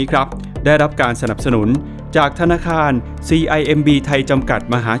นวันนี้ครับได้รับการสนับสนุนจากธนาคาร CIMB ไทยจำกัด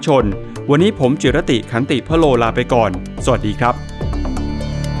มหาชนวันนี้ผมจิรติขันติพโลลาไปก่อนสวัสดีครับ